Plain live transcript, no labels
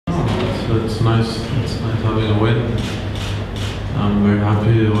it's nice. It's nice having a win. I'm very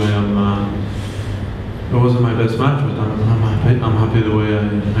happy the way it wasn't my best match, but I'm happy the way I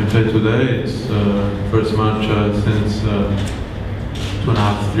played today. It's first match since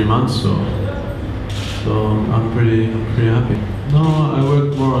 2.5, 3 months, so I'm pretty happy. No, I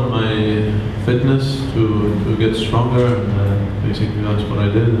worked more on my fitness to get stronger, and basically that's what I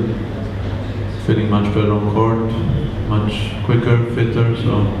did. And feeling much better on court, much quicker, fitter.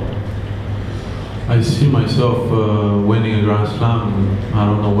 So I see myself winning a Grand Slam. I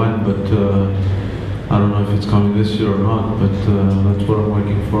don't know when, but I don't know if it's coming this year or not. But that's what I'm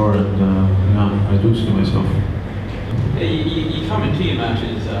working for, and yeah, I do see myself. You come into your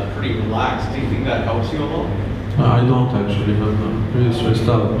matches pretty relaxed. Do you think that helps you a lot? I don't actually. I'm pretty stressed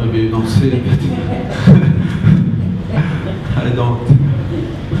out. Maybe you don't see it, but I don't.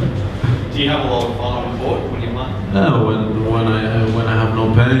 Do you have a lot of fun on the court when you're playing? Yeah, when I have no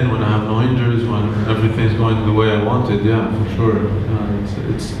pain, when I have no injuries, when everything's going the way I want it. Yeah, for sure.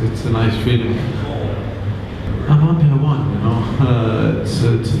 It's a nice feeling. I'm happy I won, you know. It's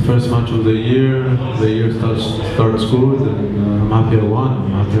the first match of the year. The year starts good, and I'm happy I won.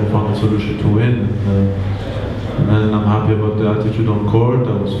 I'm happy I found a solution to win. And then I'm happy about the attitude on court.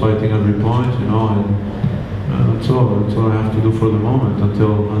 I was fighting every point, you know, and that's all I have to do for the moment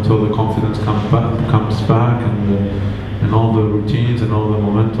until the confidence comes back, and all the routines and all the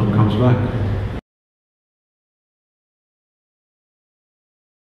momentum comes back.